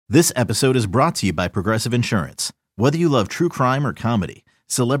This episode is brought to you by Progressive Insurance. Whether you love true crime or comedy,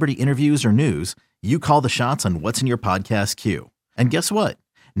 celebrity interviews or news, you call the shots on what's in your podcast queue. And guess what?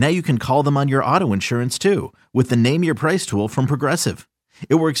 Now you can call them on your auto insurance too with the Name Your Price tool from Progressive.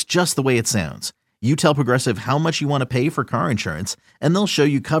 It works just the way it sounds. You tell Progressive how much you want to pay for car insurance, and they'll show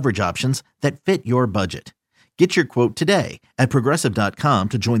you coverage options that fit your budget. Get your quote today at Progressive.com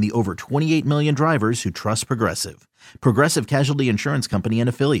to join the over 28 million drivers who trust Progressive. Progressive Casualty Insurance Company and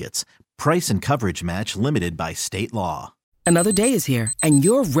Affiliates. Price and coverage match limited by state law. Another day is here, and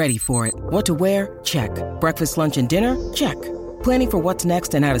you're ready for it. What to wear? Check. Breakfast, lunch, and dinner? Check. Planning for what's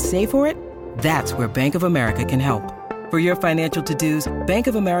next and how to save for it? That's where Bank of America can help. For your financial to-dos, Bank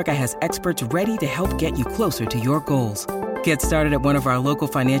of America has experts ready to help get you closer to your goals. Get started at one of our local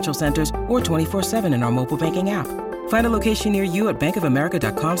financial centers or 24/7 in our mobile banking app. Find a location near you at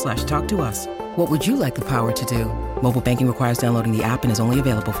bankofamerica.com/talktous. What would you like the power to do? Mobile banking requires downloading the app and is only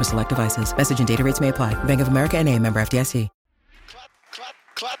available for select devices. Message and data rates may apply. Bank of America N.A., member FDIC.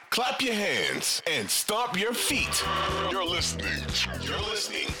 Clap your hands and stomp your feet. You're listening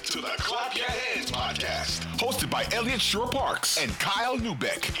to the Clap Your Hands podcast, hosted by Elliot Shore-Parks and Kyle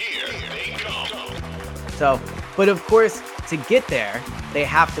Neubeck. Here they go. So, but of course, to get there, they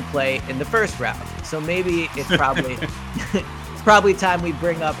have to play in the first round. So maybe it's probably time we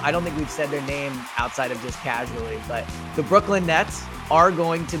bring up, I don't think we've said their name outside of just casually, but the Brooklyn Nets are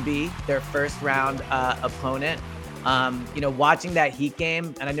going to be their first round opponent. Watching that Heat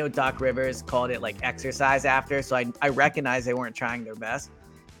game, and I know Doc Rivers called it like exercise after, so I recognize they weren't trying their best.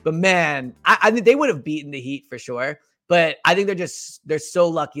 But man, I think they would have beaten the Heat for sure. But I think they're so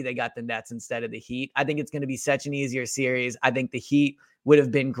lucky they got the Nets instead of the Heat. I think it's going to be such an easier series. I think the Heat would have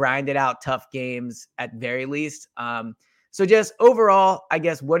been grinded out tough games at very least. So just overall, I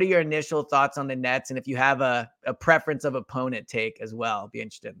guess, what are your initial thoughts on the Nets? And if you have a preference of opponent take as well, I'd be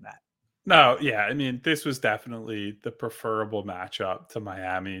interested in that. No, yeah. I mean, this was definitely the preferable matchup to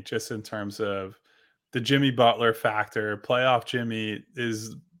Miami, just in terms of the Jimmy Butler factor. Playoff Jimmy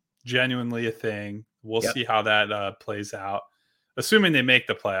is genuinely a thing. We'll see how that plays out. Assuming they make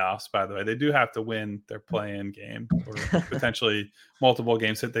the playoffs, by the way, they do have to win their play-in game or potentially multiple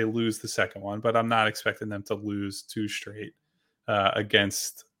games if they lose the second one. But I'm not expecting them to lose two straight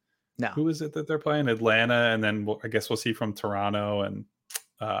against who is it that they're playing? Atlanta, and then I guess we'll see from Toronto and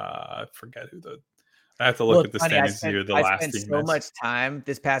I forget who I have to look at the standings here. I spent so much time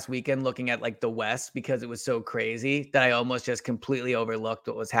this past weekend looking at like the West because it was so crazy that I almost just completely overlooked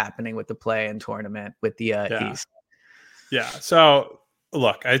what was happening with the play-in tournament with the East. Yeah. So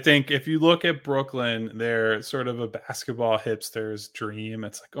look, I think if you look at Brooklyn, they're sort of a basketball hipster's dream.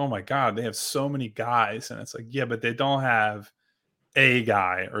 It's like, oh my God, they have so many guys. And it's like, yeah, but they don't have a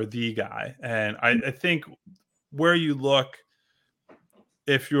guy or the guy. And I think where you look,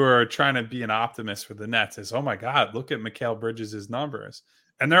 if you're trying to be an optimist for the Nets, is, oh my God, look at Mikal Bridges' numbers.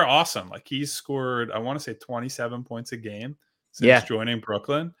 And they're awesome. Like, he's scored, I want to say 27 points a game since joining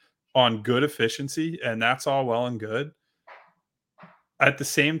Brooklyn on good efficiency. And that's all well and good. At the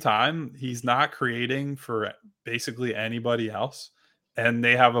same time, he's not creating for basically anybody else. And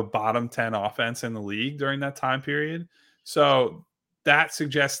they have a bottom 10 offense in the league during that time period. So that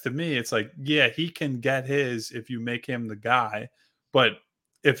suggests to me, it's like, yeah, he can get his if you make him the guy. But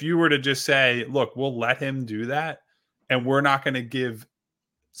if you were to just say, look, we'll let him do that, and we're not going to give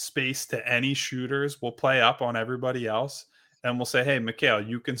space to any shooters, we'll play up on everybody else, and we'll say, hey, Mikal,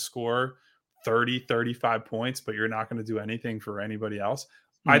 you can score 30, 35 points, but you're not going to do anything for anybody else.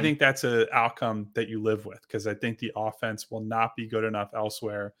 I think that's an outcome that you live with, because I think the offense will not be good enough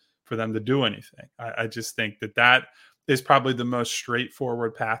elsewhere for them to do anything. I just think that is probably the most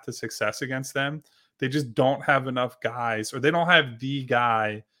straightforward path to success against them. They just don't have enough guys, or they don't have the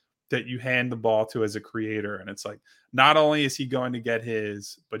guy that you hand the ball to as a creator. And it's like, not only is he going to get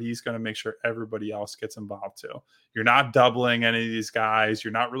his, but he's going to make sure everybody else gets involved too. You're not doubling any of these guys.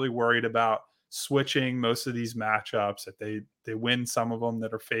 You're not really worried about switching most of these matchups. That they win some of them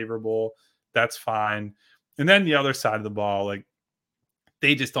that are favorable, that's fine. And then the other side of the ball, like,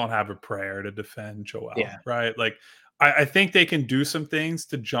 they just don't have a prayer to defend Joel, right? Like, I think they can do some things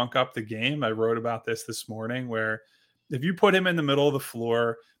to junk up the game. I wrote about this morning, where if you put him in the middle of the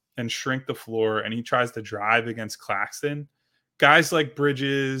floor and shrink the floor and he tries to drive against Claxton, guys like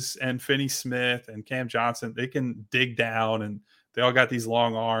Bridges and Finney Smith and Cam Johnson, they can dig down, and they all got these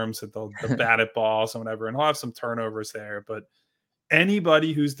long arms that they'll bat at balls and whatever, and he'll have some turnovers there. But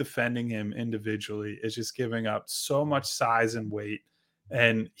anybody who's defending him individually is just giving up so much size and weight,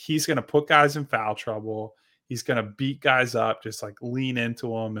 and he's going to put guys in foul trouble. He's going to beat guys up, just like lean into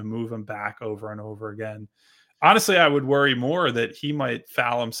them and move them back over and over again. Honestly, I would worry more that he might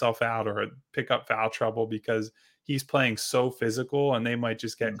foul himself out or pick up foul trouble because he's playing so physical, and they might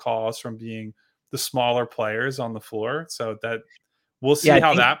just get calls from being the smaller players on the floor. So that we'll see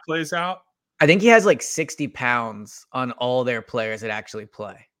how that plays out. I think he has like 60 pounds on all their players that actually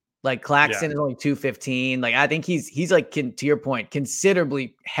play. Like Claxton is only 215. Like I think he's like, to your point,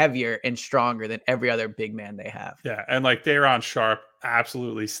 considerably heavier and stronger than every other big man they have. Yeah, and like Day'Ron Sharpe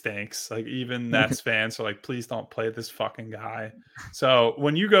absolutely stinks. Like even Nets fans are like, please don't play this fucking guy. So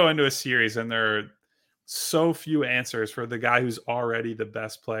when you go into a series and there are so few answers for the guy who's already the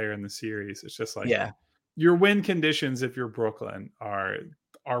best player in the series, it's just like your win conditions if you're Brooklyn are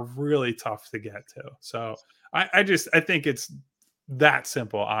really tough to get to. So I think it's that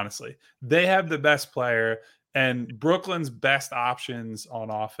simple, honestly. They have the best player, and Brooklyn's best options on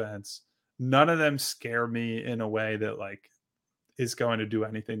offense, none of them scare me in a way that like is going to do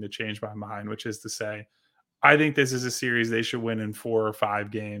anything to change my mind, which is to say, I think this is a series they should win in 4 or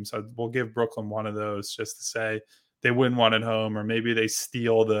 5 games. We'll give Brooklyn one of those just to say they win one at home, or maybe they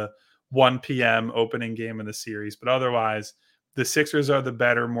steal the 1 p.m. opening game of the series. But otherwise, the Sixers are the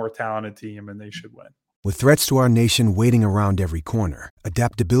better, more talented team, and they should win. With threats to our nation waiting around every corner,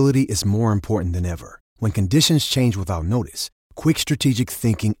 adaptability is more important than ever. When conditions change without notice, quick strategic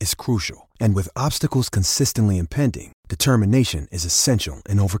thinking is crucial. And with obstacles consistently impending, determination is essential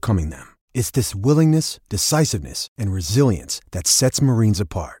in overcoming them. It's this willingness, decisiveness, and resilience that sets Marines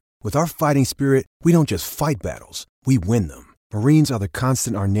apart. With our fighting spirit, we don't just fight battles, we win them. Marines are the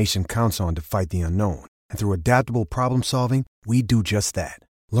constant our nation counts on to fight the unknown. And through adaptable problem solving, we do just that.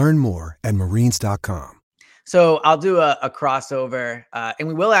 Learn more at marines.com. So I'll do a crossover, and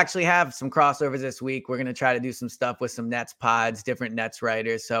we will actually have some crossovers this week. We're going to try to do some stuff with some Nets pods, different Nets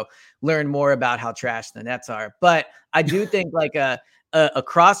writers. So learn more about how trash the Nets are. But I do think like a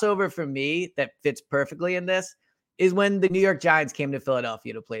crossover for me that fits perfectly in this is when the New York Giants came to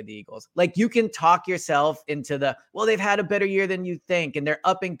Philadelphia to play the Eagles. Like you can talk yourself into they've had a better year than you think, and they're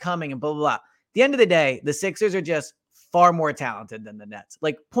up and coming and blah, blah, blah. At the end of the day, the Sixers are just far more talented than the Nets,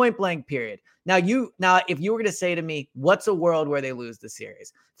 like point blank period. Now, if you were going to say to me, what's a world where they lose the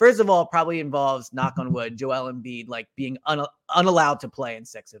series? First of all, probably involves, knock on wood, Joel Embiid, like being unallowed to play in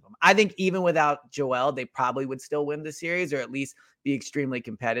 6 of them. I think even without Joel, they probably would still win the series or at least be extremely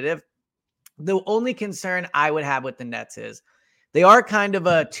competitive. The only concern I would have with the Nets is they are kind of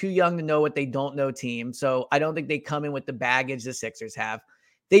a too young to know what they don't know team. So I don't think they come in with the baggage the Sixers have.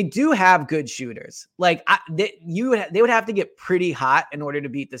 They do have good shooters. Like they would have to get pretty hot in order to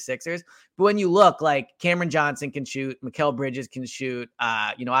beat the Sixers. But when you look, like Cameron Johnson can shoot, Mikal Bridges can shoot,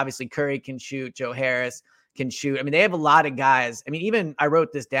 obviously Curry can shoot, Joe Harris can shoot. I mean, they have a lot of guys. I mean, even I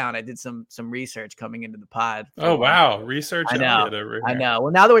wrote this down. I did some research coming into the pod. Oh, wow. Research. I know.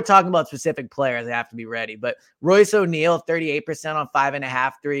 Well, now that we're talking about specific players, I have to be ready. But Royce O'Neal, 38% on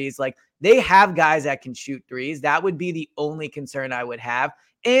 5.5 threes. Like they have guys that can shoot threes. That would be the only concern I would have.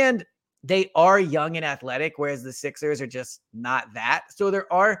 And they are young and athletic, whereas the Sixers are just not that. So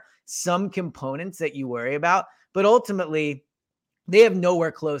there are some components that you worry about, but ultimately they have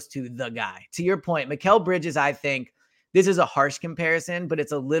nowhere close to the guy. To your point, Mikal Bridges, I think this is a harsh comparison, but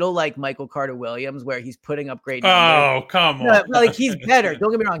it's a little like Michael Carter-Williams, where he's putting up great numbers. Oh, come on. No, like he's better. Don't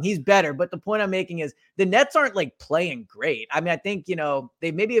get me wrong. He's better. But the point I'm making is the Nets aren't like playing great. I mean, I think,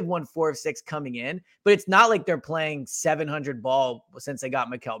 they maybe have won 4 of 6 coming in, but it's not like they're playing 700 ball since they got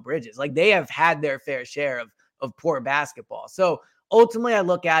Mikal Bridges. Like they have had their fair share of poor basketball. So ultimately I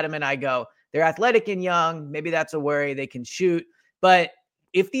look at them and I go, they're athletic and young. Maybe that's a worry. They can shoot. But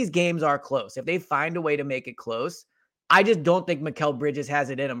if these games are close, if they find a way to make it close, I just don't think Mikal Bridges has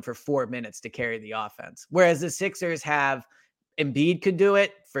it in him for 4 minutes to carry the offense. Whereas the Sixers have Embiid could do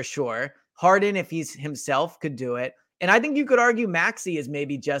it for sure. Harden, if he's himself, could do it. And I think you could argue Maxey is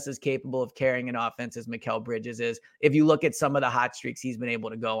maybe just as capable of carrying an offense as Mikal Bridges is, if you look at some of the hot streaks he's been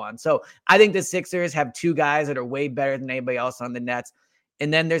able to go on. So I think the Sixers have 2 guys that are way better than anybody else on the Nets.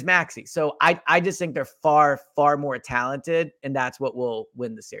 And then there's Maxey. So I just think they're far, far more talented, and that's what will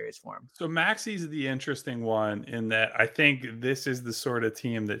win the series for him. So Maxey's the interesting one in that I think this is the sort of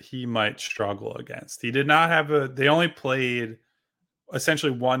team that he might struggle against. He did not have they only played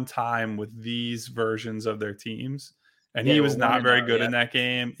essentially one time with these versions of their teams, and he was not very good in that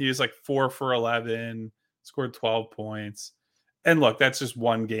game. He was like 4 for 11, scored 12 points. And look, that's just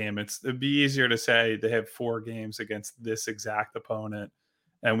one game. It'd be easier to say they have 4 games against this exact opponent.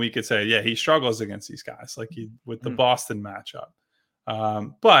 And we could say, yeah, he struggles against these guys, like with the Boston matchup.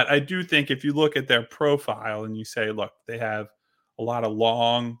 But I do think if you look at their profile and you say, look, they have a lot of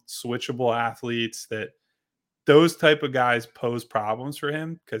long, switchable athletes, that those type of guys pose problems for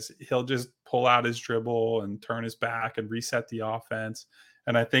him because he'll just pull out his dribble and turn his back and reset the offense.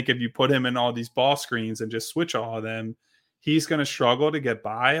 And I think if you put him in all these ball screens and just switch all of them, he's going to struggle to get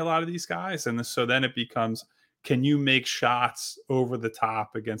by a lot of these guys. And so then it becomes, can you make shots over the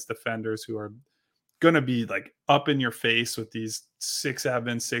top against defenders who are going to be like up in your face with these 6'7",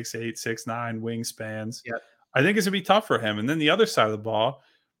 6'8", 6'9" wingspans? Yep. I think it's going to be tough for him. And then the other side of the ball,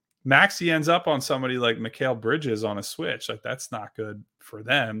 Maxey ends up on somebody like Mikal Bridges on a switch. Like, that's not good for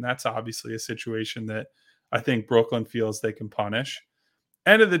them. That's obviously a situation that I think Brooklyn feels they can punish.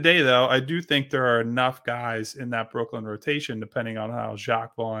 End of the day, though, I do think there are enough guys in that Brooklyn rotation, depending on how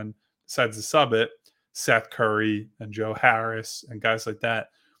Jacques Vaughn decides to sub it, Seth Curry and Joe Harris and guys like that.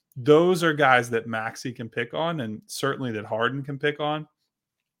 Those are guys that Maxey can pick on, and certainly that Harden can pick on.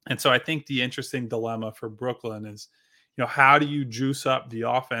 And so I think the interesting dilemma for Brooklyn is, how do you juice up the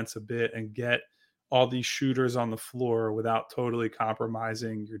offense a bit and get all these shooters on the floor without totally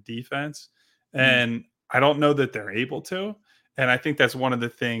compromising your defense? And I don't know that they're able to. And I think that's one of the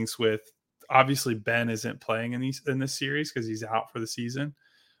things with, obviously Ben isn't playing in this series because he's out for the season.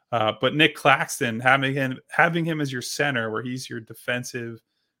 But Nick Claxton, having him as your center, where he's your defensive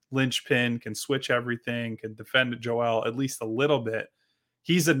linchpin, can switch everything, can defend Joel at least a little bit.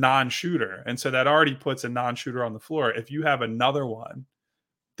 He's a non-shooter. And so that already puts a non-shooter on the floor. If you have another one,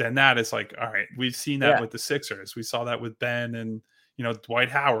 then that is like, all right, we've seen that with the Sixers. We saw that with Ben and, Dwight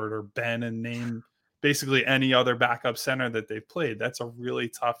Howard, or Ben and name basically any other backup center that they've played. That's a really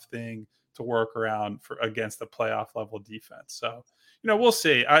tough thing to work around against a playoff level defense. So, we'll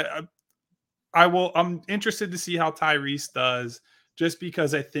see. I'm interested to see how Tyrese does, just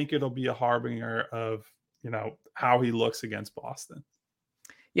because I think it'll be a harbinger of, how he looks against Boston.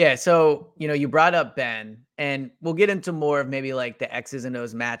 Yeah. So, you brought up Ben, and we'll get into more of maybe like the X's and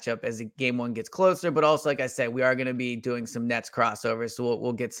O's matchup as game one gets closer. But also, like I said, we are going to be doing some Nets crossovers. So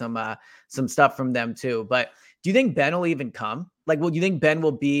we'll get some stuff from them too. But do you think Ben will even come? Like, do you think Ben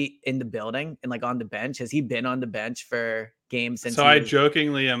will be in the building and like on the bench? Has he been on the bench for games since? So I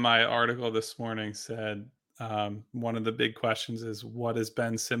jokingly in my article this morning said, one of the big questions is, what does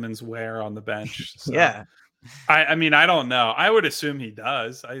Ben Simmons wear on the bench? So, yeah. I mean, I don't know. I would assume he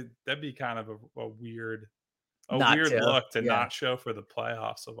does. That'd be kind of a weird look to not show for the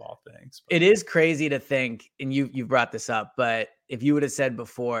playoffs of all things. But it is crazy to think, and you brought this up, but if you would have said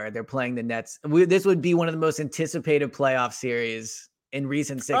before they're playing the Nets, this would be one of the most anticipated playoff series in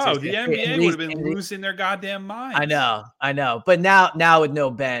recent Sixers. Oh, the NBA would have been losing their goddamn minds. I know. But now with no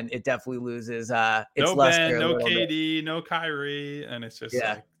Ben, it definitely loses. It's no Ben, no KD, no Kyrie, and it's just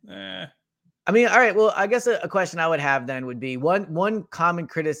like, eh. I mean, all right. Well, I guess a question I would have then would be one common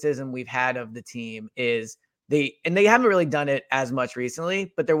criticism we've had of the team is they haven't really done it as much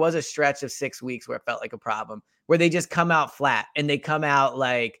recently, but there was a stretch of 6 weeks where it felt like a problem, where they just come out flat and they come out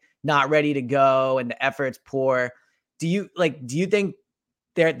like not ready to go and the effort's poor. Do you think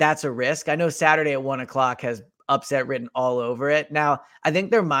that's a risk? I know Saturday at 1:00 has upset written all over it. Now, I think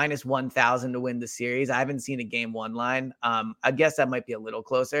they're minus 1,000 to win the series. I haven't seen a game one line. I guess that might be a little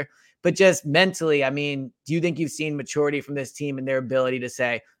closer, but just mentally, I mean, do you think you've seen maturity from this team and their ability to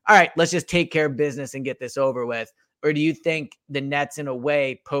say, all right, let's just take care of business and get this over with? Or do you think the Nets in a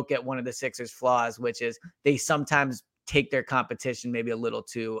way poke at one of the Sixers' flaws, which is they sometimes take their competition maybe a little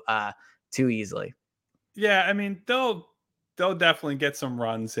too easily? Yeah. I mean, they'll definitely get some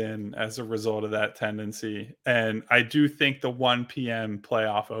runs in as a result of that tendency. And I do think the 1 p.m.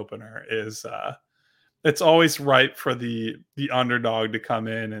 playoff opener is it's always ripe for the underdog to come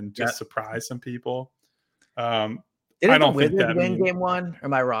in and just surprise some people. Didn't the Wizards win game one? Or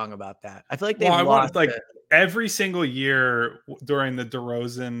am I wrong about that? I feel like they've lost every single year during the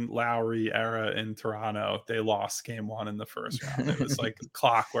DeRozan Lowry era in Toronto, they lost game one in the first round. It was like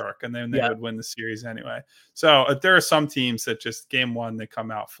clockwork, and then they would win the series anyway. So there are some teams that just game one, they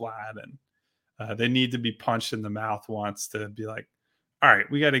come out flat, and they need to be punched in the mouth once to be like, all right,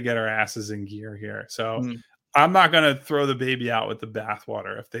 we got to get our asses in gear here. So I'm not going to throw the baby out with the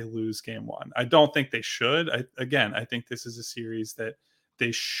bathwater if they lose game one. I don't think they should. I think this is a series that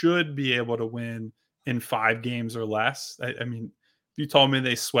they should be able to win in 5 games or less. I mean, if you told me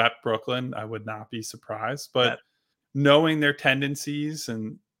they swept Brooklyn, I would not be surprised. But knowing their tendencies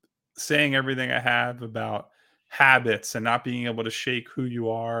and saying everything I have about habits and not being able to shake who you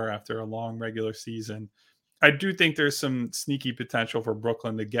are after a long regular season, I do think there's some sneaky potential for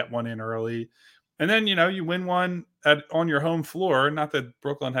Brooklyn to get one in early. And then, you win one on your home floor. Not that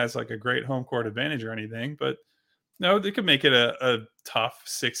Brooklyn has like a great home court advantage or anything, but they could make it a tough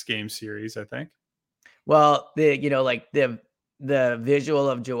 6-game series, I think. Well, the the visual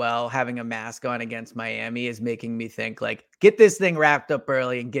of Joel having a mask on against Miami is making me think like, get this thing wrapped up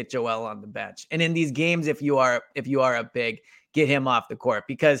early and get Joel on the bench. And in these games, if you are a big, get him off the court,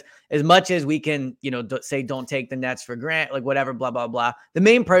 because as much as we can, say don't take the Nets for granted, like whatever, blah, blah, blah. The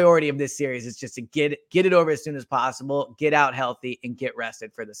main priority of this series is just to get it over as soon as possible, get out healthy and get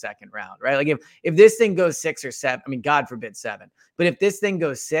rested for the second round, right? Like if this thing goes 6 or 7, I mean, God forbid 7, but if this thing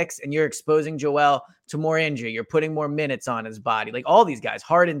goes 6 and you're exposing Joel to more injury, you're putting more minutes on his body, like all these guys,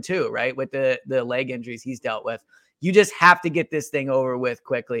 Harden too, right? With the leg injuries he's dealt with, you just have to get this thing over with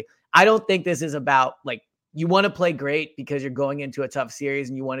quickly. I don't think this is about like, you want to play great because you're going into a tough series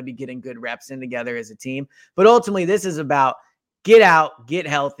and you want to be getting good reps in together as a team. But ultimately, this is about get out, get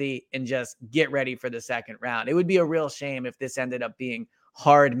healthy, and just get ready for the second round. It would be a real shame if this ended up being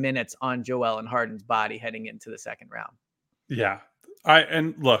hard minutes on Joel and Harden's body heading into the second round. Yeah.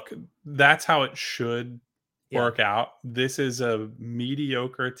 And look, that's how it should work out. This is a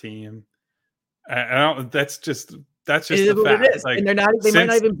mediocre team. That's just the fact. It is. Like, and they might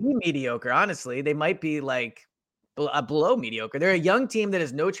not even be mediocre. Honestly, they might be like below mediocre. They're a young team that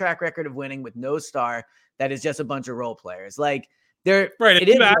has no track record of winning with no star. That is just a bunch of role players. Like they're right. It if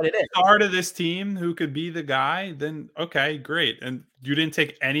is you add what it is. A star to this team who could be the guy, then okay, great. And you didn't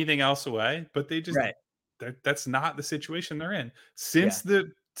take anything else away, but they just that's not the situation they're in. Since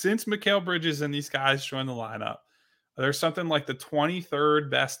Mikal Bridges and these guys joined the lineup, there's something like the 23rd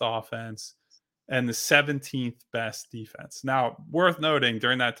best offense and the 17th best defense. Now, worth noting,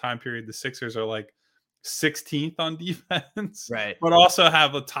 during that time period, the Sixers are like 16th on defense, right? But also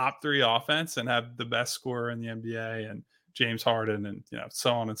have a top 3 offense and have the best scorer in the NBA and James Harden and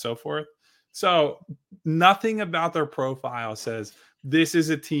so on and so forth. So nothing about their profile says this is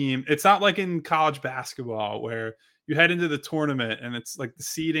a team. It's not like in college basketball where you head into the tournament and it's like the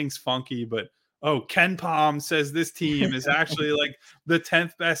seeding's funky, but Ken Pom says this team is actually like the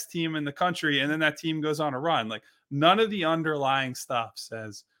 10th best team in the country. And then that team goes on a run. Like none of the underlying stuff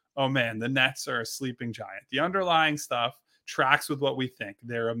says, oh man, the Nets are a sleeping giant. The underlying stuff tracks with what we think.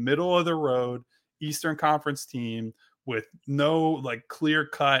 They're a middle of the road Eastern Conference team with no like clear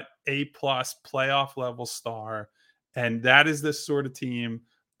cut A+ playoff level star. And that is the sort of team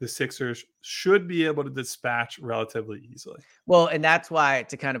the Sixers should be able to dispatch relatively easily. Well, and that's why,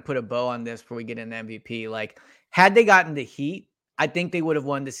 to kind of put a bow on this before we get into MVP, like had they gotten the Heat, I think they would have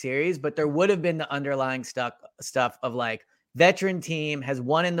won the series, but there would have been the underlying stuff of like veteran team, has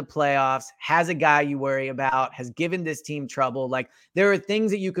won in the playoffs, has a guy you worry about, has given this team trouble. Like there are things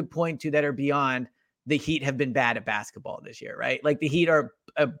that you could point to that are beyond the Heat have been bad at basketball this year, right? Like the Heat are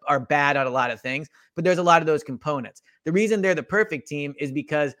bad at a lot of things, but there's a lot of those components. The reason they're the perfect team is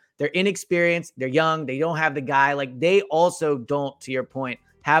because they're inexperienced, they're young, they don't have the guy. Like they also don't, to your point,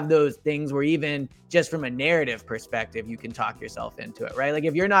 have those things where even just from a narrative perspective, you can talk yourself into it, right? Like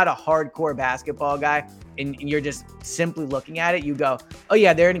if you're not a hardcore basketball guy and you're just simply looking at it, you go, oh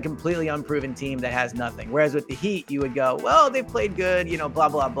yeah, they're in a completely unproven team that has nothing. Whereas with the Heat, you would go, well, they played good, blah,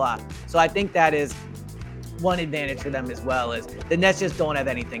 blah, blah. So I think that is one advantage for them as well, is the Nets just don't have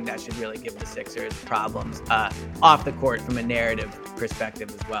anything that should really give the Sixers problems off the court from a narrative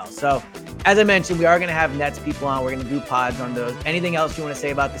perspective as well. So as I mentioned, we are going to have Nets people on. We're going to do pods on those. Anything else you want to say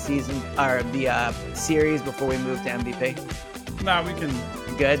about the season or the series before we move to MVP? No, we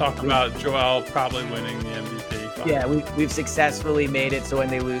can talk about Joel probably winning the MVP. Fine. Yeah, we've successfully made it so when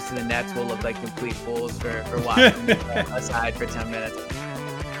they lose to the Nets, we'll look like complete fools for watching aside for 10 minutes.